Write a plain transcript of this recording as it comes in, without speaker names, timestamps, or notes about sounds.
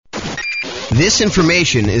This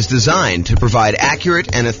information is designed to provide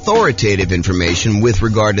accurate and authoritative information with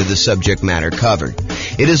regard to the subject matter covered.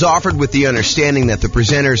 It is offered with the understanding that the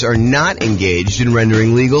presenters are not engaged in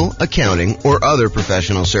rendering legal, accounting, or other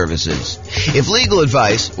professional services. If legal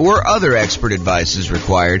advice or other expert advice is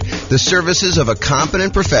required, the services of a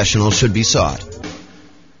competent professional should be sought.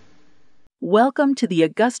 Welcome to the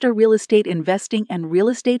Augusta Real Estate Investing and Real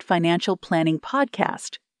Estate Financial Planning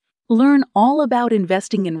Podcast. Learn all about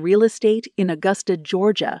investing in real estate in Augusta,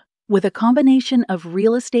 Georgia, with a combination of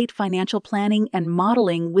real estate financial planning and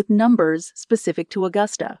modeling with numbers specific to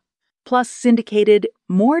Augusta, plus syndicated,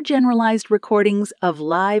 more generalized recordings of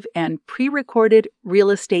live and pre-recorded real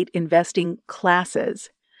estate investing classes.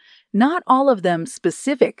 Not all of them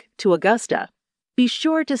specific to Augusta. Be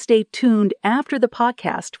sure to stay tuned after the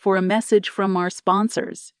podcast for a message from our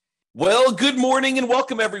sponsors. Well, good morning and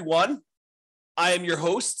welcome, everyone. I am your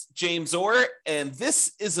host, James Orr, and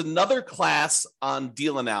this is another class on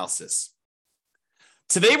deal analysis.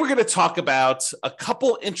 Today, we're going to talk about a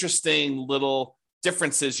couple interesting little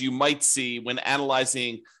differences you might see when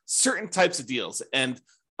analyzing certain types of deals. And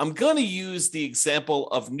I'm going to use the example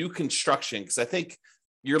of new construction because I think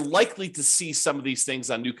you're likely to see some of these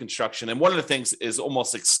things on new construction. And one of the things is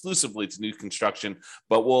almost exclusively to new construction,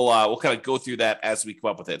 but we'll kind of go through that as we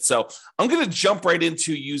come up with it. So I'm going to jump right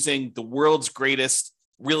into using the world's greatest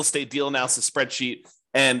real estate deal analysis spreadsheet.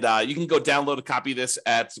 And you can go download a copy of this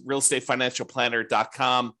at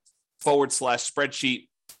realestatefinancialplanner.com/spreadsheet.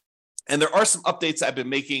 And there are some updates I've been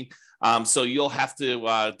making. So you'll have to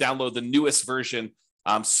download the newest version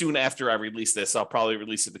soon after I release this. I'll probably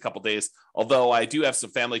release it in a couple days, although I do have some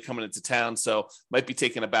family coming into town, so might be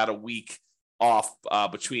taking about a week off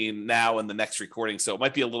between now and the next recording. So it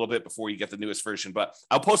might be a little bit before you get the newest version, but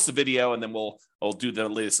I'll post the video and then we'll do the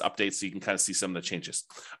latest updates so you can kind of see some of the changes.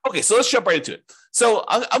 Okay, so let's jump right into it. So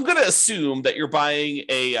I'm going to assume that you're buying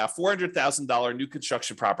a $400,000 new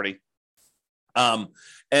construction property and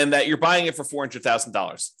that you're buying it for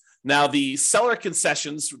 $400,000. Now, the seller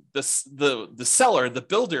concessions, the seller, the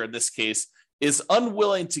builder in this case, is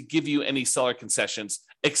unwilling to give you any seller concessions,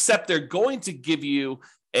 except they're going to give you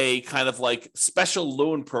a kind of like special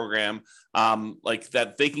loan program like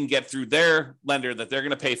that they can get through their lender that they're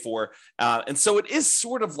going to pay for. And so it is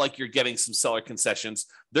sort of like you're getting some seller concessions.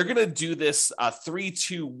 They're going to do this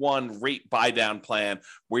 3-2-1 rate buy down plan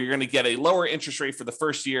where you're going to get a lower interest rate for the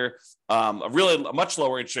first year, a much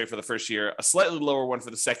lower interest rate for the first year, a slightly lower one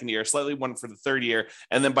for the second year, slightly one for the third year.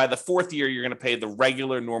 And then by the fourth year, you're going to pay the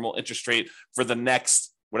regular normal interest rate for the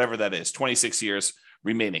next, whatever that is, 26 years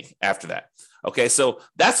remaining after that. Okay, so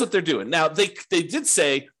that's what they're doing. Now, they did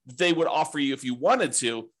say they would offer you, if you wanted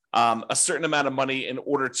to, a certain amount of money in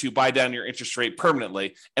order to buy down your interest rate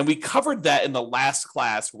permanently. And we covered that in the last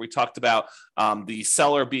class where we talked about the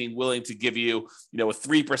seller being willing to give you, a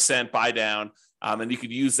 3% buy down, and you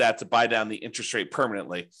could use that to buy down the interest rate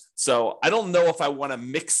permanently. So I don't know if I want to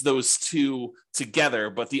mix those two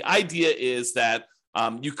together, but the idea is that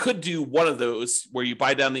you could do one of those where you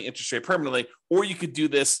buy down the interest rate permanently, or you could do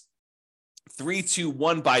this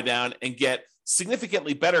 3-2-1 buy down and get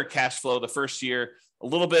significantly better cash flow the first year, a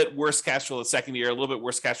little bit worse cash flow the second year, a little bit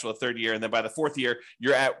worse cash flow the third year. And then by the fourth year,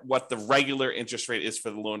 you're at what the regular interest rate is for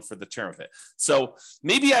the loan for the term of it. So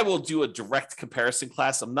maybe I will do a direct comparison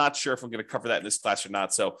class. I'm not sure if I'm going to cover that in this class or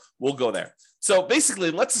not. So we'll go there. So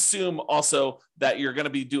basically, let's assume also that you're going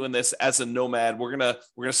to be doing this as a nomad. We're going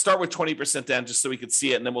to start with 20% down just so we can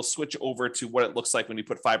see it. And then we'll switch over to what it looks like when you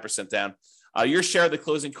put 5% down. Your share of the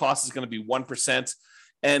closing cost is going to be 1%.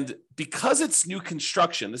 And because it's new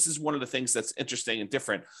construction, this is one of the things that's interesting and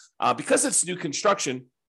different. Because it's new construction,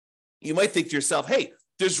 you might think to yourself, hey,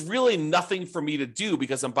 there's really nothing for me to do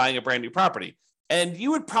because I'm buying a brand new property. And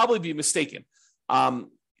you would probably be mistaken.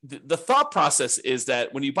 The thought process is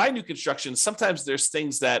that when you buy new construction, sometimes there's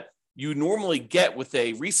things that you normally get with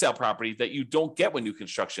a resale property that you don't get with new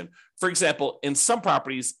construction. For example, in some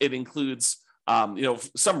properties, it includes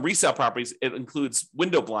some resale properties, it includes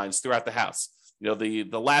window blinds throughout the house. The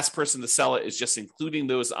last person to sell it is just including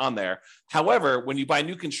those on there. However, when you buy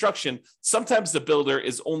new construction, sometimes the builder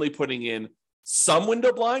is only putting in some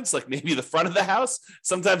window blinds, like maybe the front of the house.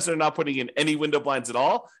 Sometimes they're not putting in any window blinds at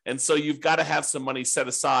all. And so you've got to have some money set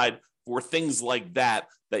aside for things like that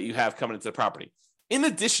you have coming into the property. In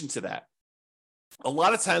addition to that, a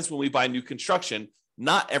lot of times when we buy new construction,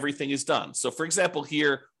 not everything is done. So for example,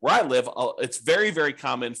 here where I live, it's very, very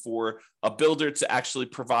common for a builder to actually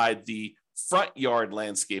provide the front yard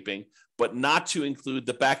landscaping, but not to include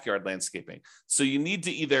the backyard landscaping. So you need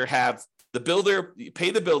to either have the builder, pay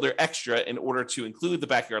the builder extra in order to include the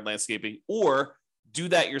backyard landscaping, or do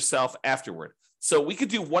that yourself afterward. So we could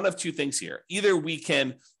do one of two things here. Either we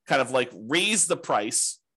can kind of like raise the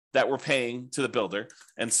price that we're paying to the builder.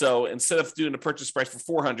 And so instead of doing a purchase price for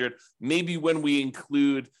 400, maybe when we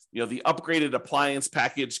include, the upgraded appliance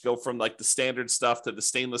package, go from like the standard stuff to the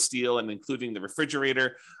stainless steel and including the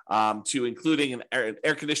refrigerator, to including an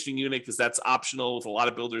air conditioning unit, because that's optional with a lot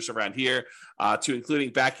of builders around here, to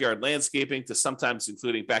including backyard landscaping, to sometimes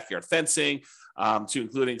including backyard fencing, to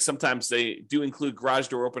including sometimes they do include garage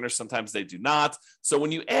door openers, sometimes they do not. So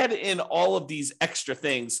when you add in all of these extra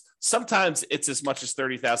things, sometimes it's as much as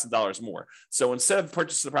 $30,000 more. So instead of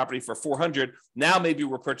purchasing the property for 400, now maybe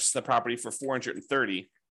we're purchasing the property for 430.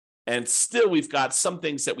 And still we've got some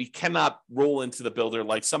things that we cannot roll into the builder.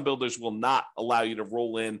 Like some builders will not allow you to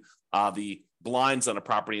roll in the blinds on a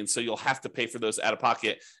property. And so you'll have to pay for those out of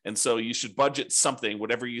pocket. And so you should budget something,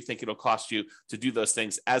 whatever you think it'll cost you to do those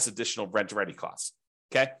things as additional rent ready costs.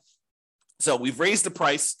 Okay. So we've raised the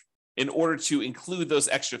price in order to include those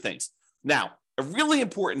extra things. Now, a really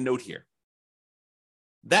important note here.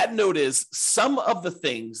 That note is some of the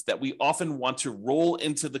things that we often want to roll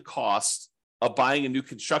into the cost of buying a new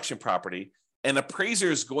construction property, an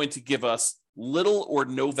appraiser is going to give us little or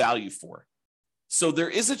no value for. So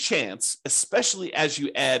there is a chance, especially as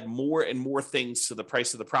you add more and more things to the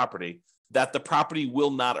price of the property, that the property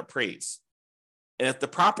will not appraise. And if the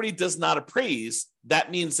property does not appraise,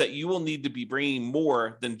 that means that you will need to be bringing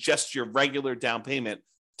more than just your regular down payment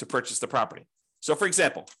to purchase the property. So for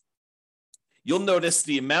example, you'll notice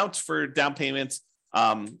the amount for down payment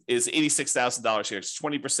is $86,000 here. It's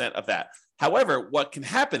 20% of that. However, what can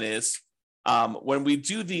happen is when we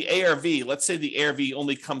do the ARV, let's say the ARV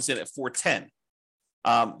only comes in at 410.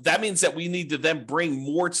 That means that we need to then bring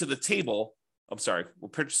more to the table. I'm sorry, we're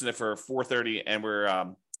purchasing it for 430 and we're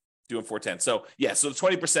doing 410. So yeah, so the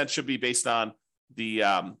 20% should be based on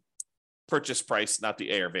the purchase price, not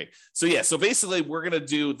the ARV. So yeah, so basically we're going to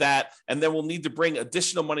do that, and then we'll need to bring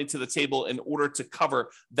additional money to the table in order to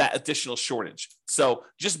cover that additional shortage. So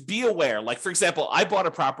just be aware, like for example, I bought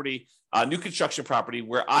a property, a new construction property,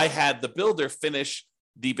 where I had the builder finish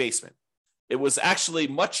the basement. It was actually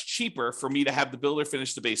much cheaper for me to have the builder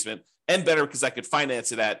finish the basement, and better because I could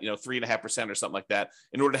finance it at 3.5% or something like that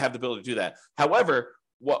in order to have the builder do that. However,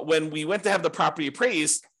 when we went to have the property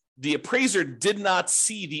appraised, the appraiser did not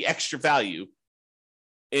see the extra value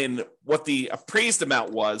in what the appraised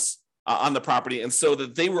amount was on the property. And so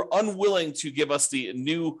that they were unwilling to give us the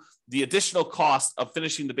additional cost of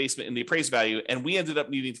finishing the basement in the appraised value. And we ended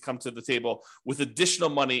up needing to come to the table with additional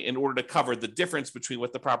money in order to cover the difference between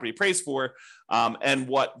what the property appraised for and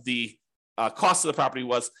what the cost of the property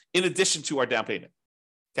was, in addition to our down payment.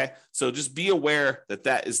 Okay. So just be aware that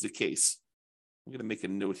that is the case. I'm going to make a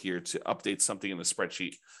note here to update something in the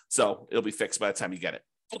spreadsheet, so it'll be fixed by the time you get it.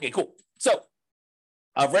 Okay, cool. So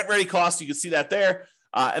rent ready cost, you can see that there.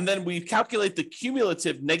 And then we calculate the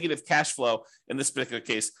cumulative negative cash flow in this particular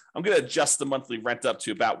case. I'm going to adjust the monthly rent up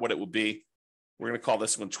to about what it would be. We're going to call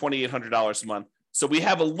this one $2,800 a month. So we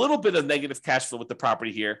have a little bit of negative cash flow with the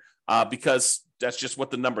property here because that's just what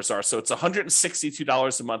the numbers are. So it's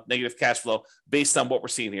 $162 a month negative cash flow based on what we're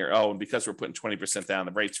seeing here. Oh, and because we're putting 20% down,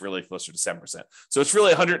 the rate's really closer to 7%. So it's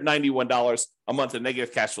really $191 a month of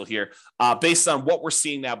negative cash flow here based on what we're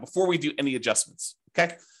seeing now before we do any adjustments.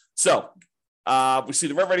 Okay. So we see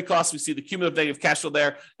the rent ready costs. We see the cumulative negative cash flow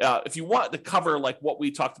there. If you want to cover like what we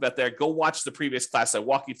talked about there, go watch the previous class. I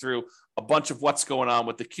walk you through a bunch of what's going on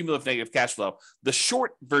with the cumulative negative cash flow. The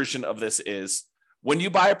short version of this is when you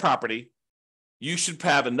buy a property, you should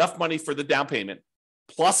have enough money for the down payment,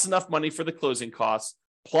 plus enough money for the closing costs,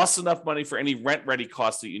 plus enough money for any rent ready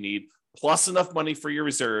costs that you need, plus enough money for your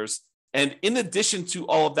reserves. And in addition to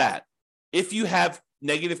all of that, if you have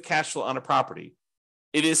negative cash flow on a property,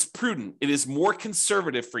 it is prudent, it is more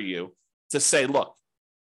conservative for you to say, look,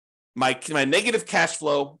 my negative cash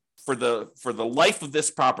flow for the life of this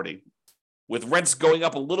property, with rents going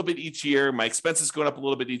up a little bit each year, my expenses going up a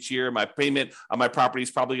little bit each year, my payment on my property is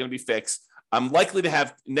probably going to be fixed. I'm likely to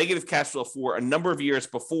have negative cash flow for a number of years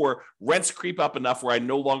before rents creep up enough where I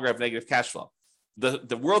no longer have negative cash flow.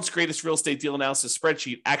 The world's greatest real estate deal analysis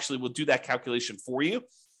spreadsheet actually will do that calculation for you.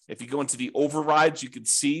 If you go into the overrides, you can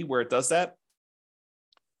see where it does that.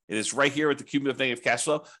 It is right here with the cumulative negative cash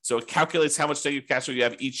flow. So it calculates how much negative cash flow you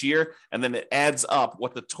have each year, and then it adds up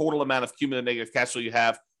what the total amount of cumulative negative cash flow you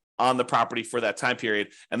have on the property for that time period.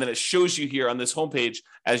 And then it shows you here on this homepage,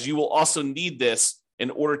 as you will also need this in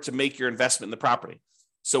order to make your investment in the property.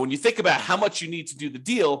 So when you think about how much you need to do the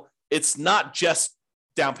deal, it's not just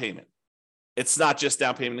down payment. It's not just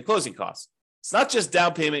down payment and closing costs. It's not just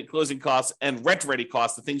down payment, closing costs, and rent ready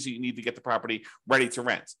costs, the things that you need to get the property ready to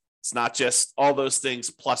rent. It's not just all those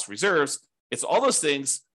things plus reserves. It's all those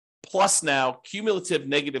things plus now cumulative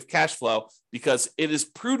negative cash flow, because it is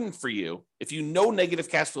prudent for you, if you know negative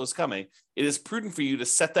cash flow is coming, it is prudent for you to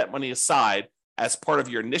set that money aside as part of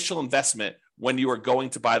your initial investment when you are going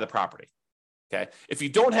to buy the property. Okay. If you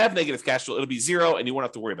don't have negative cash flow, it'll be zero and you won't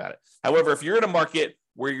have to worry about it. However, if you're in a market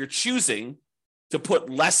where you're choosing to put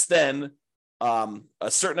less than a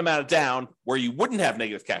certain amount of down where you wouldn't have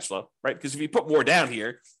negative cash flow, right? Because if you put more down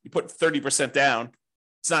here, you put 30% down,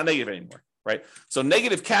 it's not negative anymore, right? So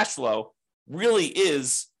negative cash flow really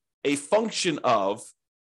is a function of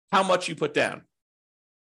how much you put down.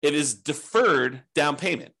 It is deferred down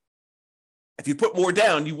payment. If you put more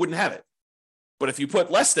down, you wouldn't have it. But if you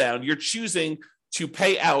put less down, you're choosing to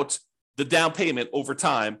pay out the down payment over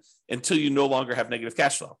time until you no longer have negative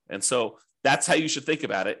cash flow. And so that's how you should think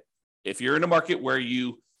about it. If you're in a market where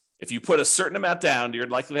if you put a certain amount down, you're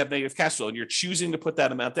likely to have negative cash flow, and you're choosing to put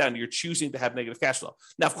that amount down, you're choosing to have negative cash flow.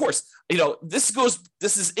 Now, of course,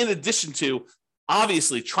 this is in addition to,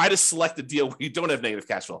 obviously, try to select a deal where you don't have negative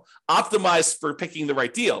cash flow. Optimize for picking the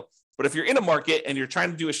right deal. But if you're in a market and you're trying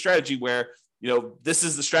to do a strategy where, this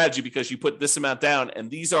is the strategy because you put this amount down, and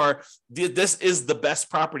this is the best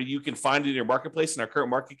property you can find in your marketplace in our current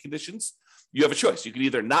market conditions, you have a choice. You can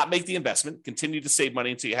either not make the investment, continue to save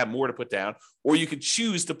money until you have more to put down, or you could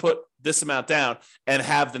choose to put this amount down and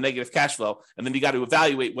have the negative cash flow. And then you got to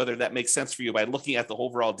evaluate whether that makes sense for you by looking at the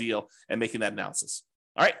overall deal and making that analysis.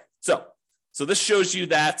 All right. So this shows you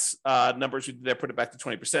that numbers we did there, put it back to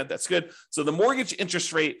 20%. That's good. So the mortgage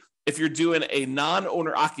interest rate, if you're doing a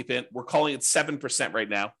non-owner occupant, we're calling it 7% right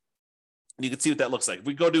now. And you can see what that looks like. If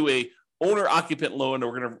we go to a owner occupant loan,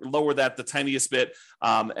 we're going to lower that the tiniest bit,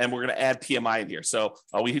 and we're going to add PMI in here. So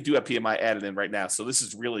we do have PMI added in right now. So this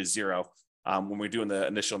is really zero when we're doing the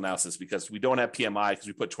initial analysis, because we don't have PMI because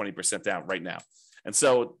we put 20% down right now. And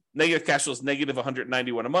so negative cash flow is negative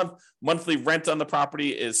 $191 a month. Monthly rent on the property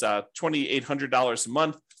is $2,800 a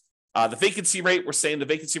month. The vacancy rate, we're saying the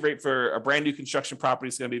vacancy rate for a brand new construction property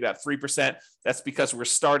is going to be about 3%. That's because we're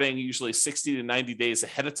starting usually 60 to 90 days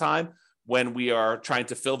ahead of time when we are trying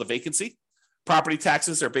to fill the vacancy. Property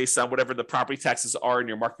taxes are based on whatever the property taxes are in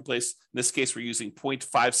your marketplace. In this case, we're using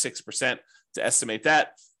 0.56% to estimate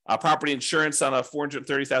that. Property insurance on a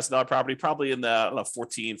 $430,000 property, probably in the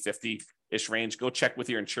 $1,450-ish range. Go check with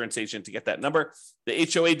your insurance agent to get that number. The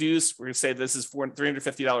HOA dues, we're going to say this is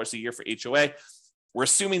 $350 a year for HOA. We're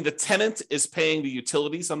assuming the tenant is paying the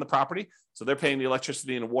utilities on the property. So they're paying the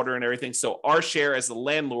electricity and water and everything. So our share as the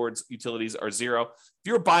landlord's utilities are zero. If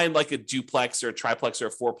you're buying like a duplex or a triplex or a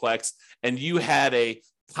fourplex, and you had a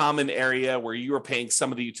common area where you were paying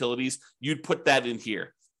some of the utilities, you'd put that in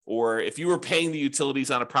here. Or if you were paying the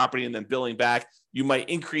utilities on a property and then billing back, you might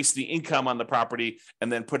increase the income on the property and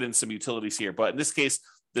then put in some utilities here. But in this case,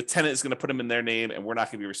 the tenant is going to put them in their name, and we're not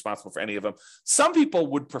going to be responsible for any of them. Some people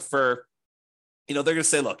would prefer, they're going to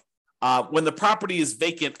say, look, when the property is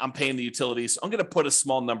vacant, I'm paying the utilities. I'm going to put a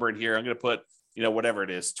small number in here. I'm going to put, whatever it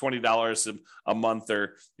is, $20 a month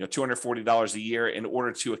or, $240 a year in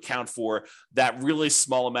order to account for that really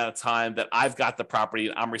small amount of time that I've got the property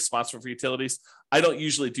and I'm responsible for utilities. I don't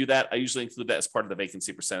usually do that. I usually include that as part of the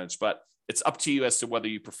vacancy percentage, but it's up to you as to whether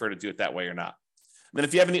you prefer to do it that way or not. And then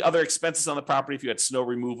if you have any other expenses on the property, if you had snow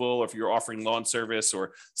removal, or if you're offering lawn service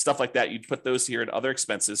or stuff like that, you'd put those here in other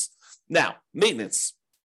expenses. Now, maintenance.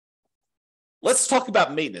 Let's talk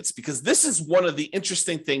about maintenance, because this is one of the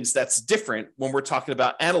interesting things that's different when we're talking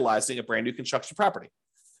about analyzing a brand new construction property.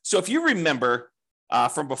 So if you remember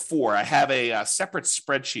from before, I have a separate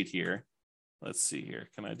spreadsheet here. Let's see here.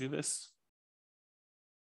 Can I do this?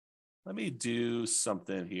 Let me do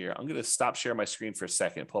something here. I'm going to stop sharing my screen for a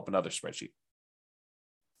second, pull up another spreadsheet.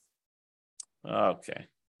 Okay.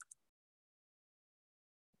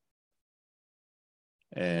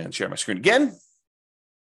 And share my screen again.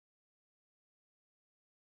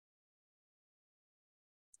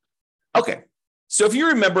 Okay. So if you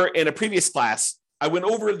remember in a previous class, I went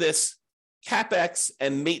over this CapEx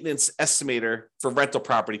and maintenance estimator for rental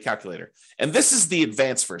property calculator. And this is the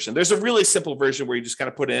advanced version. There's a really simple version where you just kind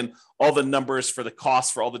of put in all the numbers for the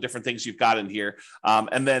costs for all the different things you've got in here.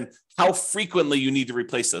 And then how frequently you need to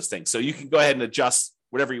replace those things. So you can go ahead and adjust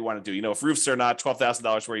whatever you want to do. If roofs are not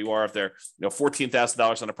 $12,000 where you are, if they're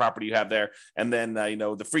 $14,000 on a property you have there, and then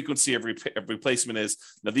the frequency of replacement is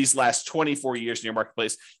these last 24 years in your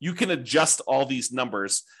marketplace, you can adjust all these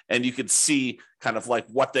numbers and you can see kind of like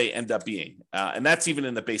what they end up being, and that's even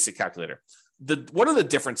in the basic calculator. One of the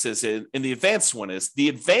differences in the advanced one is the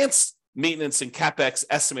advanced maintenance and CapEx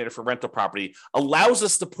estimator for rental property allows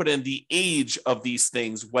us to put in the age of these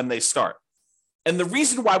things when they start. And the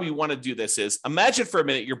reason why we want to do this is, imagine for a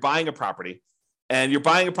minute you're buying a property and you're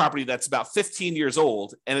buying a property that's about 15 years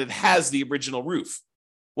old and it has the original roof.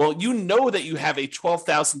 Well, you know that you have a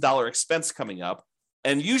 $12,000 expense coming up,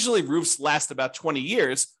 and usually roofs last about 20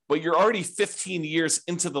 years, but you're already 15 years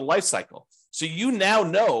into the life cycle. So you now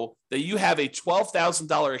know that you have a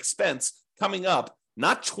 $12,000 expense coming up,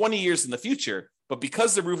 not 20 years in the future, but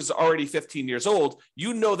because the roof is already 15 years old,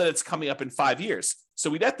 you know that it's coming up in 5 years. So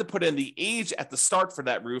we'd have to put in the age at the start for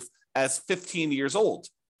that roof as 15 years old.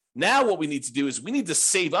 Now what we need to do is we need to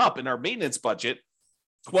save up in our maintenance budget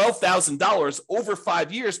 $12,000 over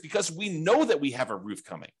 5 years because we know that we have a roof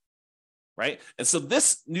coming, right? And so the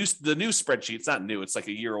new spreadsheet, it's not new, it's like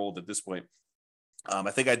a year old at this point.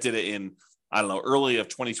 I think I did it in, early of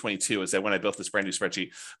 2022 is that when I built this brand new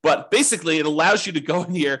spreadsheet. But basically, it allows you to go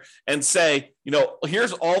in here and say,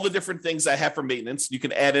 here's all the different things I have for maintenance. You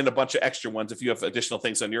can add in a bunch of extra ones if you have additional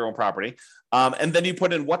things on your own property. And then you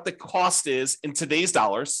put in what the cost is in today's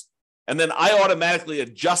dollars. And then I automatically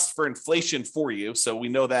adjust for inflation for you. So we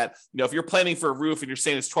know that, if you're planning for a roof and you're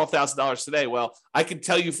saying it's $12,000 today, well, I can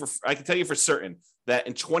tell you for certain that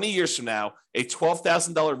in 20 years from now, a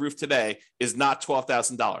 $12,000 roof today is not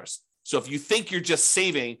 $12,000. So if you think you're just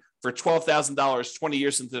saving for $12,000 20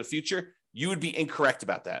 years into the future, you would be incorrect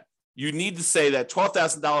about that. You need to say that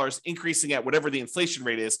 $12,000 increasing at whatever the inflation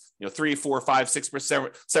rate is, 3, 4, 5,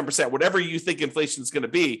 6%, 7%, whatever you think inflation is going to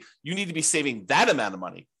be, you need to be saving that amount of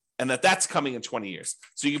money, and that's coming in 20 years.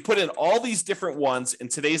 So you put in all these different ones in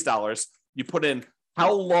today's dollars. You put in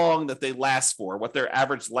how long that they last for, what their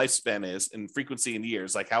average lifespan is in frequency in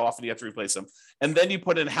years, like how often you have to replace them. And then you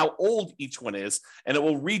put in how old each one is, and it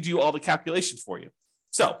will redo all the calculations for you.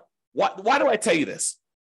 So why do I tell you this?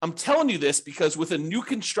 I'm telling you this because with a new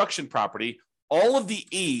construction property, all of the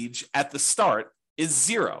age at the start is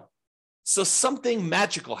 0. So something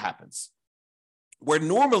magical happens where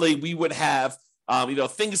normally we would have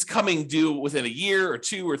things coming due within a year or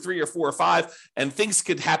 2 or 3 or 4 or 5, and things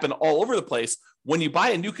could happen all over the place. When you buy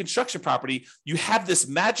a new construction property, you have this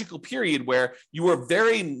magical period where you're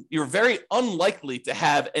very unlikely to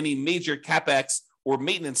have any major CapEx or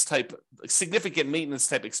significant maintenance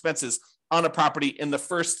type expenses on a property in the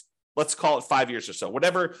first, let's call it 5 years or so,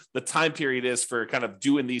 whatever the time period is for kind of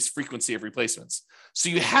doing these frequency of replacements. So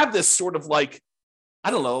you have this sort of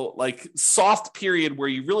soft period where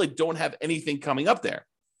you really don't have anything coming up there.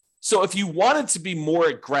 So if you wanted to be more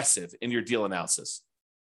aggressive in your deal analysis,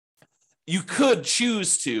 you could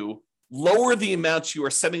choose to lower the amounts you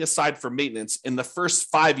are setting aside for maintenance in the first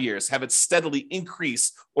 5 years, have it steadily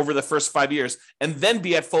increase over the first 5 years, and then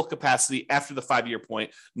be at full capacity after the 5-year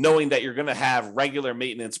point, knowing that you're going to have regular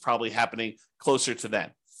maintenance probably happening closer to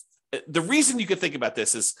then. The reason you could think about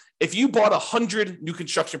this is if you bought 100 new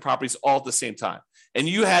construction properties all at the same time, and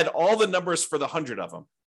you had all the numbers for the 100 of them,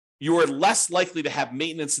 you are less likely to have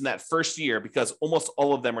maintenance in that first year because almost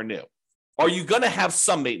all of them are new. Are you going to have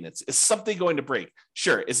some maintenance? Is something going to break?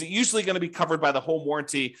 Sure. Is it usually going to be covered by the home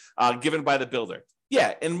warranty given by the builder?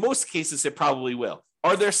 Yeah, in most cases, it probably will.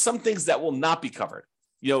 Are there some things that will not be covered?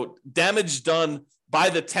 Damage done by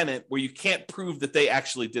the tenant where you can't prove that they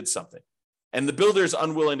actually did something, and the builder is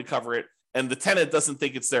unwilling to cover it, and the tenant doesn't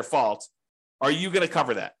think it's their fault. Are you going to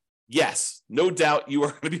cover that? Yes, no doubt you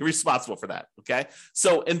are going to be responsible for that. Okay.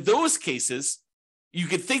 So in those cases, you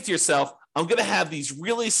could think to yourself, I'm going to have these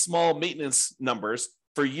really small maintenance numbers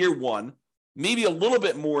for year 1, maybe a little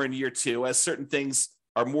bit more in year 2, as certain things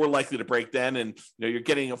are more likely to break then. And you're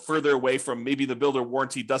getting further away from maybe the builder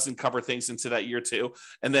warranty doesn't cover things into that year 2.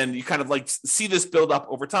 And then you kind of see this build up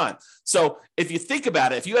over time. So if you think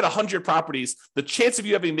about it, if you had 100 properties, the chance of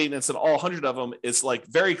you having maintenance in all 100 of them is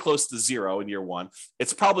very close to 0 in year 1.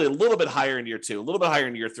 It's probably a little bit higher in year 2, a little bit higher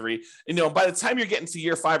in year 3. And by the time you're getting to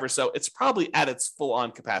year 5 or so, it's probably at its full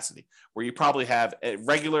on capacity where you probably have a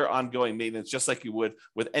regular ongoing maintenance, just like you would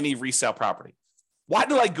with any resale property. Why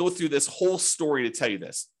do I go through this whole story to tell you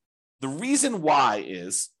this? The reason why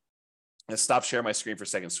is, let's stop sharing my screen for a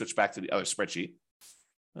second, switch back to the other spreadsheet.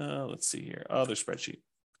 Let's see here, other spreadsheet.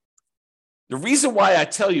 The reason why I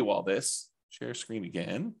tell you all this, share screen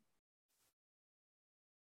again,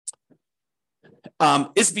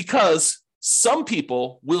 is because some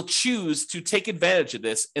people will choose to take advantage of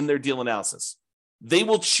this in their deal analysis. They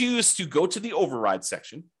will choose to go to the override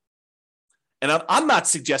section. And I'm not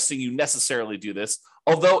suggesting you necessarily do this,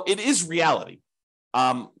 although it is reality.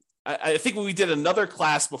 I think when we did another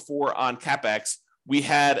class before on CapEx, we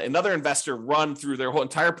had another investor run through their whole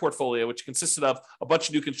entire portfolio, which consisted of a bunch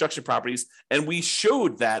of new construction properties. And we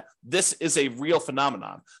showed that this is a real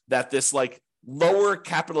phenomenon, that this lower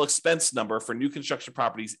capital expense number for new construction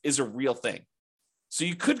properties is a real thing. So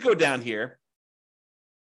you could go down here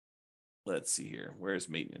let's see here. Where's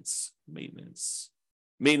maintenance?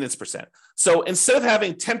 Maintenance percent. So instead of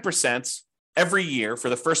having 10% every year for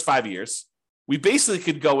the first 5 years, we basically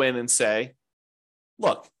could go in and say,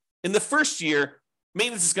 look, in the first year,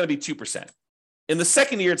 maintenance is going to be 2%. In the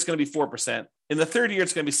second year, it's going to be 4%. In the third year,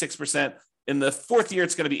 it's going to be 6%. In the fourth year,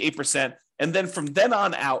 it's going to be 8%. And then from then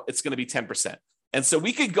on out, it's going to be 10%. And so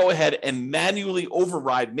we could go ahead and manually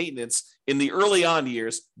override maintenance in the early on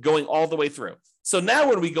years going all the way through. So now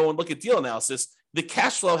when we go and look at deal analysis, the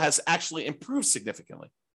cash flow has actually improved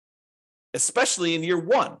significantly, especially in year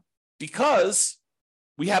one, because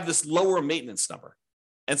we have this lower maintenance number.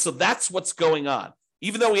 And so that's what's going on.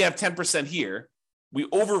 Even though we have 10% here, we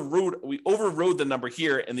overrode the number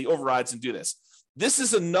here in the overrides and do this. This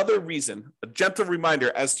is another reason, a gentle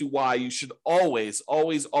reminder as to why you should always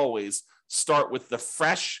start with the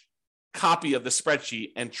fresh copy of the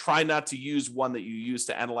spreadsheet and try not to use one that you used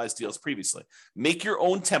to analyze deals previously. Make your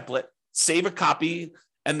own template, save a copy,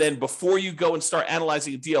 and then before you go and start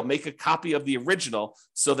analyzing a deal, make a copy of the original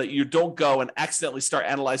so that you don't go and accidentally start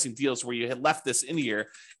analyzing deals where you had left this in here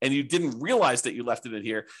and you didn't realize that you left it in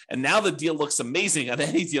here. And now the deal looks amazing on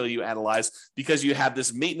any deal you analyze because you have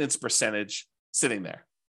this maintenance percentage sitting there.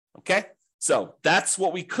 Okay? So that's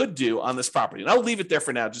what we could do on this property. And I'll leave it there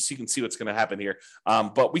for now just so you can see what's going to happen here.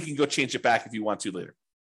 But we can go change it back if you want to later.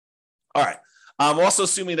 All right. I'm also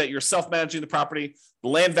assuming that you're self-managing the property. The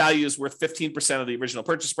land value is worth 15% of the original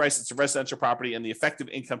purchase price. It's a residential property, and the effective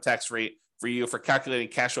income tax rate for you for calculating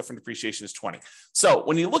cash flow from depreciation is 20. So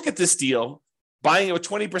when you look at this deal, buying it with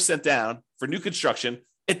 20% down for new construction,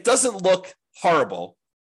 it doesn't look horrible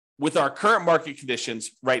with our current market conditions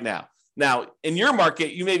right now. Now, in your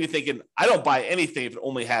market, you may be thinking, I don't buy anything if it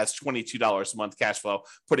only has $22 a month cash flow,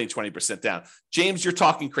 putting 20% down. James, you're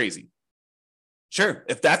talking crazy. Sure,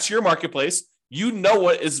 if that's your marketplace, you know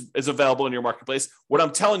what is available in your marketplace. What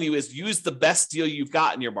I'm telling you is use the best deal you've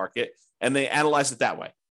got in your market, and they analyze it that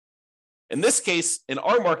way. In this case, in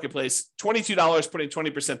our marketplace, $22 putting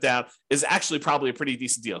 20% down is actually probably a pretty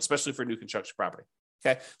decent deal, especially for new construction property.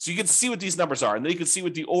 Okay, so you can see what these numbers are, and then you can see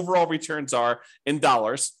what the overall returns are in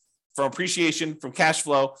dollars from appreciation, from cash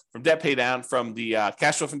flow, from debt pay down, from the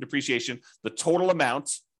cash flow from depreciation, the total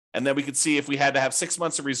amount. And then we could see if we had to have 6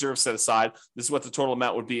 months of reserves set aside, this is what the total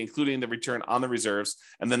amount would be, including the return on the reserves.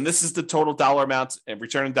 And then this is the total dollar amount and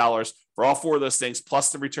return in dollars for all four of those things,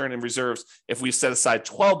 plus the return in reserves if we set aside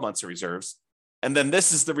 12 months of reserves. And then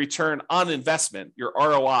this is the return on investment, your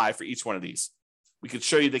ROI for each one of these. We could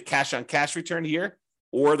show you the cash on cash return here,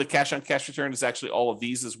 or the cash on cash return is actually all of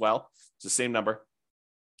these as well. It's the same number.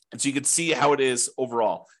 And so you can see how it is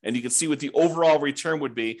overall. And you can see what the overall return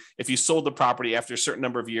would be if you sold the property after a certain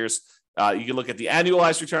number of years. You can look at the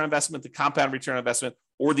annualized return on investment, the compound return on investment,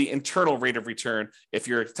 or the internal rate of return if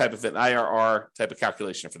you're type of an IRR type of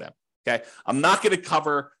calculation for them. Okay. I'm not going to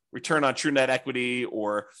cover return on true net equity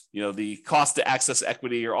or the cost to access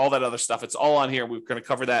equity or all that other stuff. It's all on here. We're going to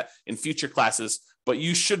cover that in future classes, but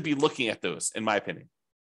you should be looking at those, in my opinion.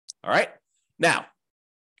 All right. Now,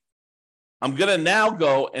 I'm going to now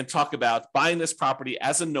go and talk about buying this property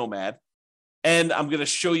as a nomad, and I'm going to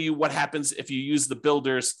show you what happens if you use the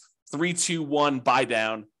builder's 3-2-1 buy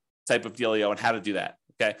down type of dealio and how to do that.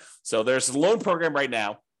 Okay, so there's a loan program right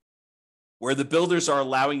now where the builders are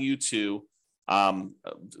allowing you to,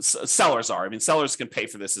 sellers are. I mean, sellers can pay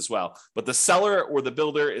for this as well, but the seller or the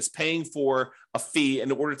builder is paying for a fee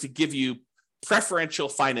in order to give you preferential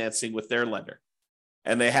financing with their lender.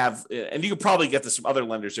 And they have, and you can probably get this from other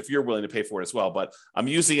lenders if you're willing to pay for it as well. But I'm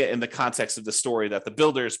using it in the context of the story that the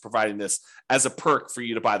builder is providing this as a perk for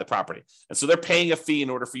you to buy the property. And so they're paying a fee in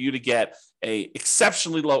order for you to get a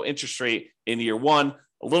exceptionally low interest rate in year one,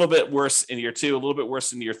 a little bit worse in year two, a little bit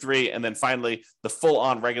worse in year three, and then finally the full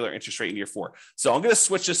on regular interest rate in year four. So I'm going to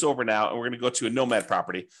switch this over now, and we're going to go to a nomad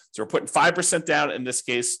property. So we're putting 5% down in this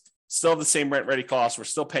case, still the same rent ready cost. We're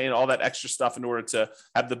still paying all that extra stuff in order to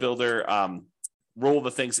have the builder, roll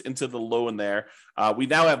the things into the loan there. We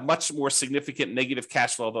now have much more significant negative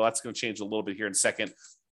cash flow, though that's going to change a little bit here in a second.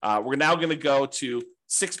 We're now going to go to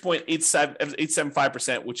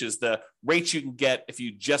 6.875%, which is the rate you can get if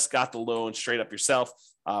you just got the loan straight up yourself.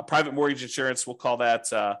 Private mortgage insurance, we'll call that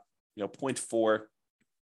 0.4 or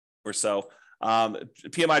so.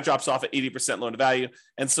 PMI drops off at 80% loan to value.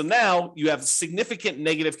 And so now you have significant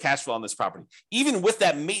negative cash flow on this property, even with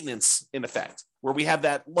that maintenance in effect, where we have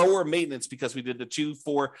that lower maintenance because we did the 2,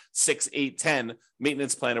 4, 6, 8, 10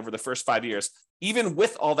 maintenance plan over the first 5 years. Even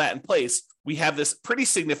with all that in place, we have this pretty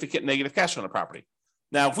significant negative cash flow on the property.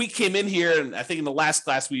 Now, if we came in here, and I think in the last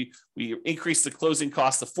class, we increased the closing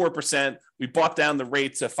cost to 4%. We brought down the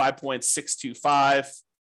rate to 5.625.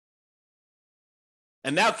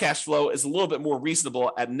 And now cash flow is a little bit more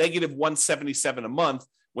reasonable at negative 177 a month.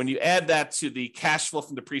 When you add that to the cash flow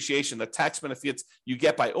from depreciation, the tax benefits you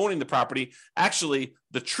get by owning the property, actually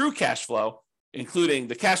the true cash flow, including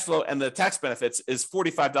the cash flow and the tax benefits, is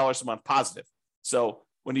 $45 a month positive. So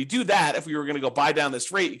when you do that, if we were going to go buy down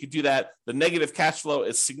this rate, you could do that. The negative cash flow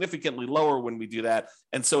is significantly lower when we do that.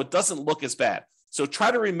 And so it doesn't look as bad. So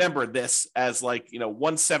try to remember this as like,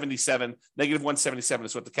 177, negative 177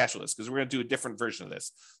 is what the cash flow is, because we're going to do a different version of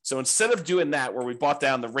this. So instead of doing that, where we bought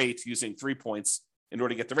down the rate using 3 points in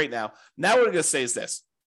order to get the rate now what we're going to say is this.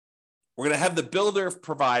 We're going to have the builder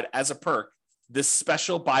provide as a perk this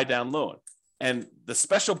special buy down loan. And the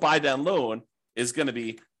special buy down loan is going to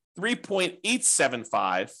be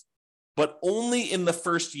 3.875, but only in the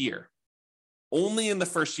first year. Only in the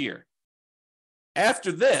first year.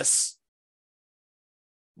 After this,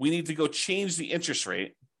 we need to go change the interest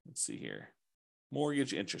rate. Let's see here.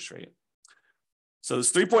 Mortgage interest rate. So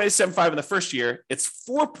it's 3.875 in the first year. It's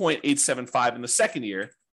 4.875 in the second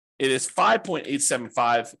year. It is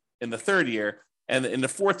 5.875 in the third year. And in the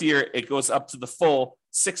fourth year, it goes up to the full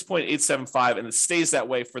 6.875, and it stays that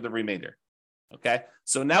way for the remainder. Okay.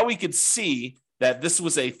 So now we could see that this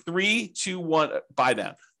was a 3-2-1 buy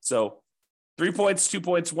down. So 3 points, 2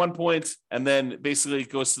 points, 1 point, and then basically it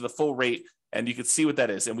goes to the full rate. And you can see what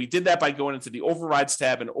that is. And we did that by going into the overrides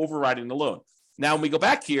tab and overriding the loan. Now, when we go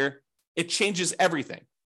back here, it changes everything.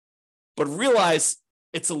 But realize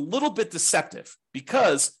it's a little bit deceptive,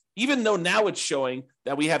 because even though now it's showing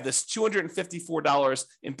that we have this $254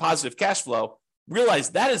 in positive cash flow, realize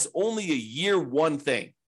that is only a year one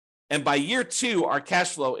thing. And by year two, our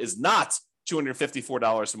cash flow is not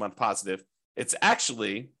 $254 a month positive. It's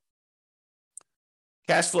actually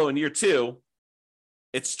cash flow in year two,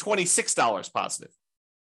 it's $26 positive,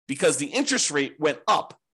 because the interest rate went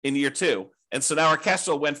up in year two. And so now our cash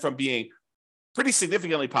flow went from being pretty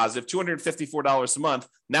significantly positive, $254 a month.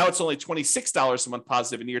 Now it's only $26 a month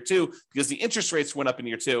positive in year two, because the interest rates went up in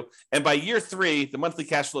year two. And by year three, the monthly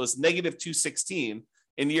cash flow is negative $216.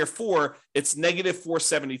 In year four, it's negative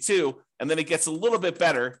 $472. And then it gets a little bit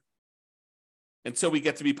better until we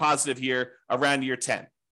get to be positive here around year 10.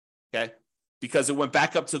 Okay. Because it went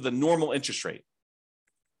back up to the normal interest rate.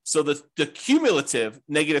 So the cumulative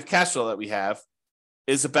negative cash flow that we have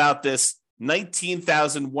is about this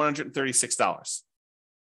 $19,136.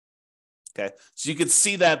 Okay. So you can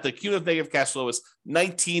see that the cumulative negative cash flow is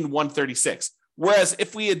 $19,136. Whereas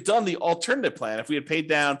if we had done the alternative plan, if we had paid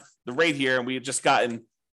down the rate here and we had just gotten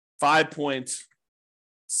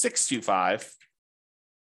 5.625,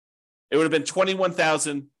 it would have been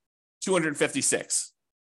 $21,256.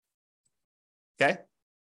 Okay.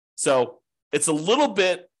 So it's a little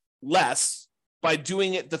bit less by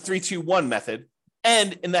doing it the 3-2-1 method.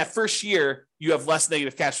 And in that first year, you have less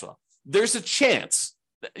negative cash flow. There's a chance,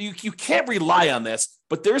 you can't rely on this,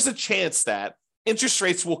 but there's a chance that interest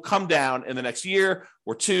rates will come down in the next year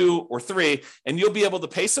or two or three, and you'll be able to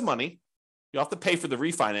pay some money. You'll have to pay for the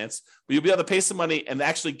refinance, but you'll be able to pay some money and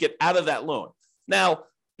actually get out of that loan. Now,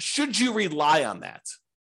 should you rely on that?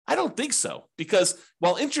 I don't think so, because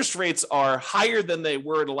while interest rates are higher than they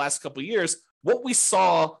were in the last couple of years, what we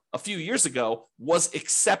saw a few years ago was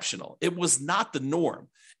exceptional. It was not the norm.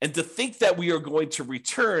 And to think that we are going to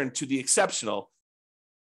return to the exceptional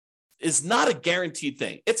is not a guaranteed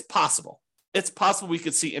thing. It's possible. It's possible we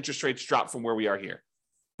could see interest rates drop from where we are here.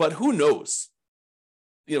 But who knows?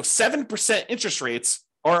 7% interest rates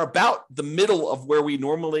are about the middle of where we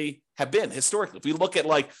normally have been historically. If we look at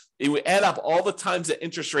it would add up all the times that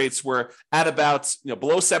interest rates were at about,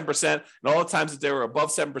 below 7% and all the times that they were above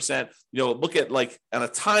 7%, look at on a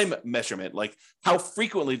time measurement, how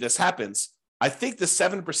frequently this happens. I think the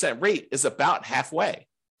 7% rate is about halfway.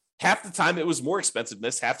 Half the time it was more expensive than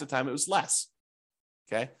this, half the time it was less.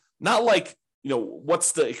 Okay. Not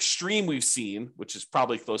what's the extreme we've seen, which is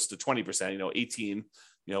probably close to 20%, 18,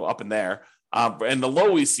 up in there. And the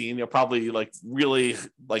low we've seen, probably really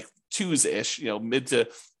twos-ish, mid to,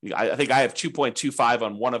 I think I have 2.25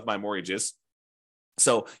 on one of my mortgages.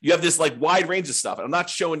 So you have this wide range of stuff. And I'm not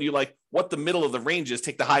showing you what the middle of the range is,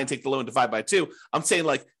 take the high and take the low and divide by 2. I'm saying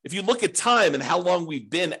if you look at time and how long we've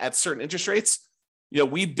been at certain interest rates,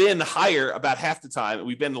 we've been higher about half the time and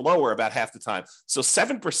we've been lower about half the time. So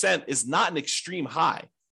 7% is not an extreme high.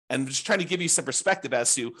 And I'm just trying to give you some perspective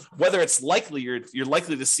as to whether it's likely you're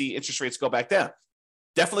likely to see interest rates go back down.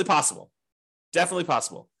 Definitely possible. Definitely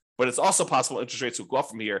possible. But it's also possible interest rates will go up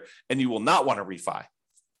from here and you will not want to refi.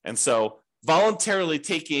 And so voluntarily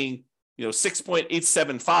taking,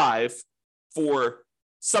 6.875 for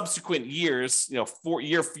subsequent years, for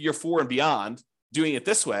year 4 and beyond, doing it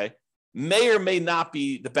this way may or may not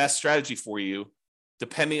be the best strategy for you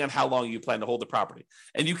depending on how long you plan to hold the property.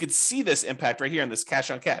 And you can see this impact right here in this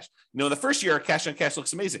cash on cash. In the first year, cash on cash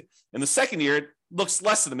looks amazing. In the second year, it looks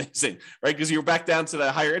less than amazing, right? Because you're back down to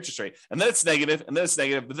the higher interest rate. And then it's negative, and then it's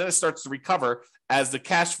negative, but then it starts to recover as the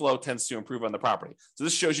cash flow tends to improve on the property. So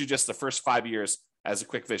this shows you just the first 5 years as a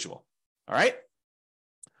quick visual. All right.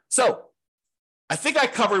 So I think I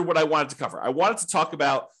covered what I wanted to cover. I wanted to talk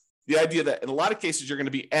about the idea that in a lot of cases, you're going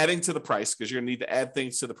to be adding to the price because you're going to need to add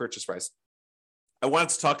things to the purchase price. I wanted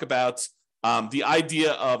to talk about the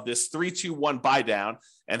idea of this 3-2-1 buy down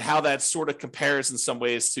and how that sort of compares in some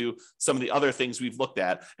ways to some of the other things we've looked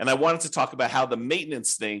at. And I wanted to talk about how the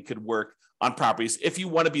maintenance thing could work on properties if you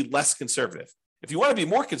want to be less conservative. If you want to be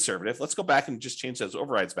more conservative, let's go back and just change those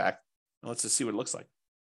overrides back. And let's just see what it looks like.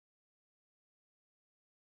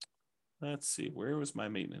 Let's see, where was my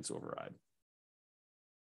maintenance override?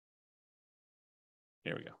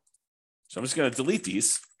 Here we go. So I'm just going to delete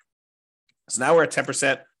these. So now we're at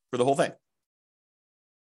 10% for the whole thing.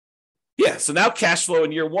 Yeah, so now cash flow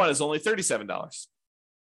in year one is only $37.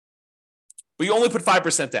 But you only put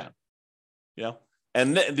 5% down.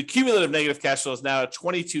 And the cumulative negative cash flow is now at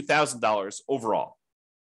 $22,000 overall,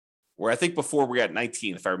 where I think before we were at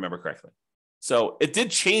 19, if I remember correctly. So it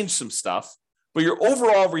did change some stuff, but your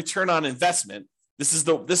overall return on investment, this is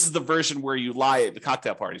the version where you lie at the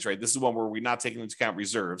cocktail parties, right? This is the one where we're not taking into account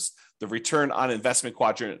reserves. The return on investment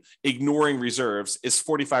quadrant, ignoring reserves, is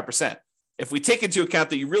 45%. If we take into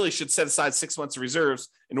account that you really should set aside 6 months of reserves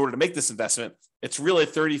in order to make this investment, it's really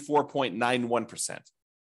 34.91%.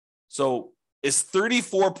 So is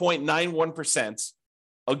 34.91%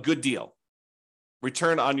 a good deal?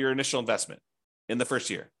 Return on your initial investment in the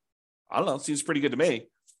first year? I don't know. It seems pretty good to me.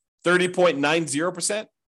 30.90%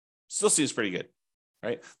 still seems pretty good,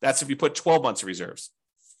 right? That's if you put 12 months of reserves.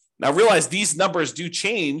 Now realize these numbers do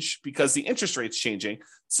change because the interest rate's changing.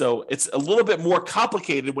 So it's a little bit more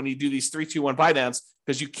complicated when you do these 3-2-1 buy downs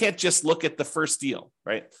because you can't just look at the first deal,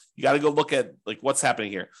 right? You got to go look at like what's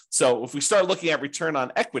happening here. So if we start looking at return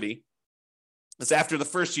on equity, it's after the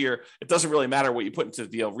first year, it doesn't really matter what you put into the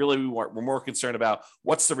deal. Really, we're more concerned about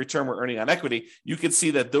what's the return we're earning on equity. You can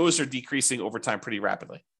see that those are decreasing over time pretty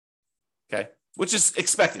rapidly. Okay, which is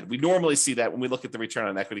expected. We normally see that when we look at the return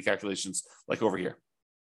on equity calculations like over here.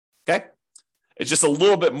 Okay, it's just a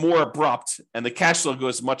little bit more abrupt and the cash flow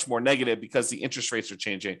goes much more negative because the interest rates are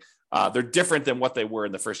changing. They're different than what they were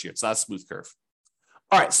in the first year. It's not a smooth curve.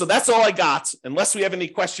 All right, so that's all I got. Unless we have any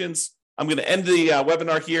questions, I'm going to end the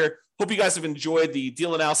webinar here. Hope you guys have enjoyed the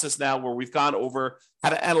deal analysis now where we've gone over how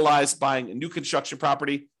to analyze buying a new construction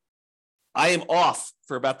property. I am off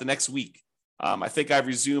for about the next week. I think I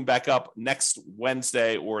resume back up next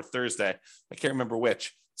Wednesday or Thursday. I can't remember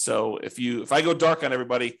which. So if I go dark on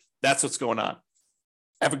everybody, that's what's going on.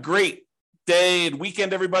 Have a great day and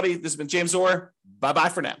weekend, everybody. This has been James Orr. Bye-bye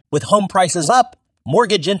for now. With home prices up,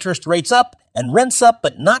 mortgage interest rates up, and rents up,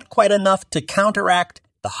 but not quite enough to counteract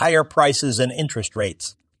the higher prices and interest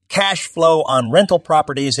rates, cash flow on rental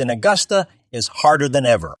properties in Augusta is harder than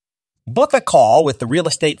ever. Book a call with the Real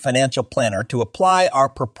Estate Financial Planner to apply our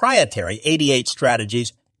proprietary 88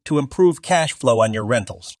 strategies to improve cash flow on your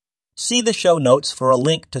rentals. See the show notes for a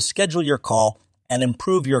link to schedule your call and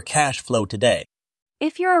improve your cash flow today.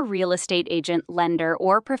 If you're a real estate agent, lender,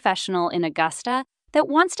 or professional in Augusta that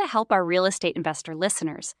wants to help our real estate investor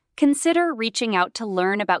listeners, consider reaching out to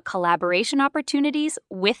learn about collaboration opportunities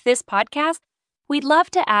with this podcast. We'd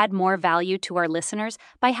love to add more value to our listeners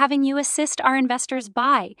by having you assist our investors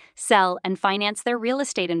buy, sell, and finance their real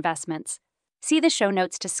estate investments. See the show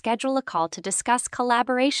notes to schedule a call to discuss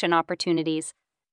collaboration opportunities.